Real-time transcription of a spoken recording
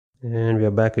And we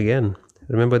are back again.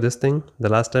 Remember this thing? The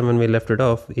last time when we left it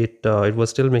off, it was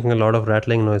still making a lot of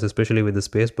rattling noise, especially with the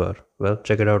spacebar. Well,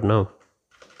 check it out now.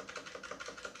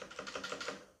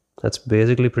 That's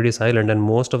basically pretty silent and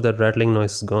most of that rattling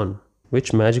noise is gone.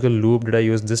 Which magical lube did I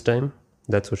use this time?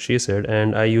 That's what she said,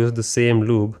 and I used the same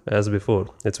lube as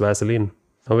before. It's Vaseline.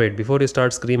 Oh wait, before you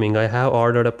start screaming, I have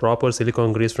ordered a proper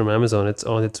silicone grease from Amazon. It's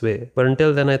on its way. But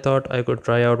until then, I thought I could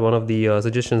try out one of the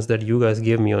suggestions that you guys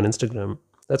gave me on Instagram.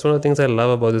 That's one of the things I love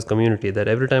about this community, that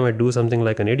every time I do something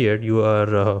like an idiot, you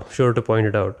are sure to point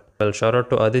it out. Well, shout out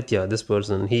to Aditya, this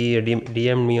person. He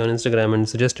DM'd me on Instagram and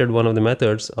suggested one of the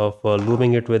methods of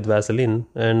lubing it with Vaseline,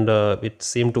 and it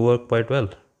seemed to work quite well.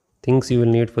 Things you will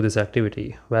need for this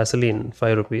activity: Vaseline,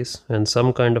 5 rupees, and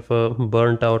some kind of a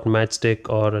burnt out matchstick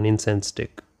or an incense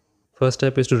stick. First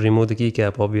step is to remove the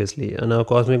keycap, obviously. And now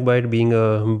CosmicByte being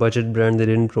a budget brand, they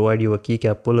didn't provide you a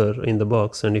keycap puller in the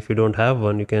box, and if you don't have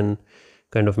one, you can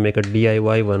kind of make a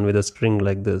DIY one with a string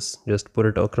like this. Just put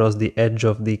it across the edge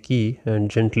of the key and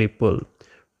gently pull.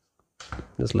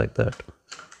 Just like that.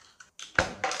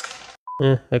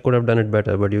 I could have done it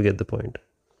better, but you get the point.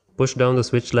 Push down the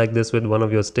switch like this with one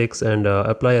of your sticks and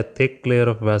apply a thick layer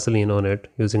of Vaseline on it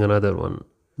using another one.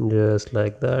 Just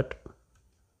like that.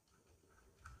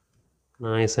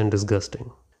 Nice and disgusting.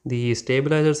 The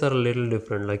stabilizers are a little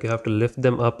different, like you have to lift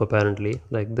them up apparently,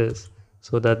 like this,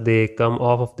 so that they come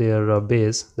off of their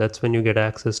base. That's when you get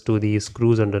access to the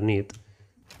screws underneath.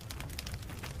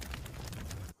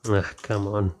 Come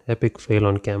on, epic fail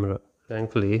on camera.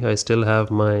 Thankfully, I still have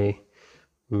my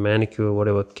manicure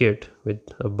whatever kit with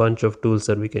a bunch of tools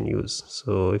that we can use.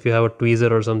 So if you have a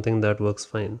tweezer or something, that works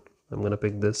fine. I'm gonna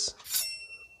pick this.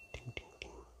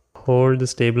 Hold the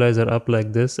stabilizer up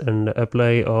like this and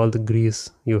apply all the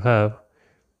grease you have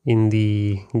in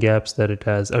the gaps that it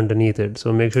has underneath it.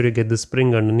 So make sure you get the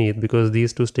spring underneath, because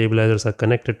these two stabilizers are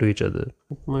connected to each other.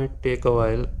 It might take a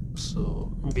while,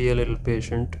 so be a little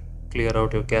patient. Clear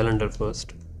out your calendar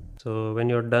first. So when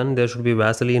you're done, there should be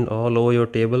Vaseline all over your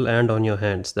table and on your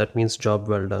hands. That means job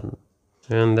well done.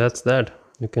 And that's that.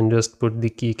 You can just put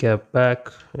the keycap back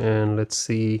and let's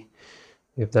see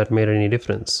if that made any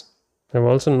difference. I've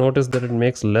also noticed that it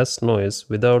makes less noise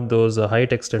without those height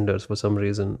extenders for some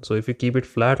reason. So if you keep it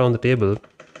flat on the table,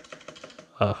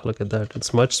 look at that,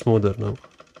 it's much smoother now.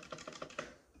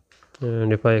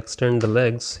 And if I extend the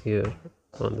legs here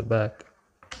on the back,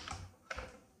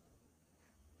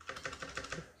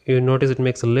 you notice it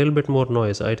makes a little bit more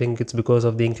noise. I think it's because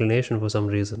of the inclination for some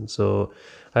reason. So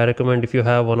I recommend, if you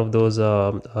have one of those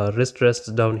wrist rests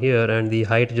down here and the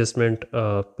height adjustment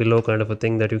pillow kind of a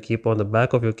thing that you keep on the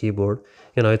back of your keyboard,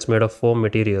 you know, it's made of foam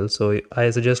material. So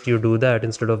I suggest you do that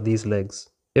instead of these legs.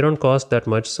 They don't cost that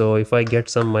much, so if I get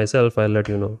some myself, I'll let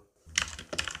you know.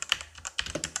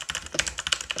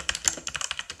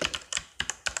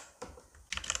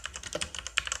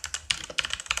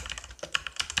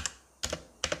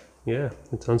 Yeah,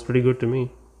 it sounds pretty good to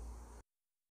me.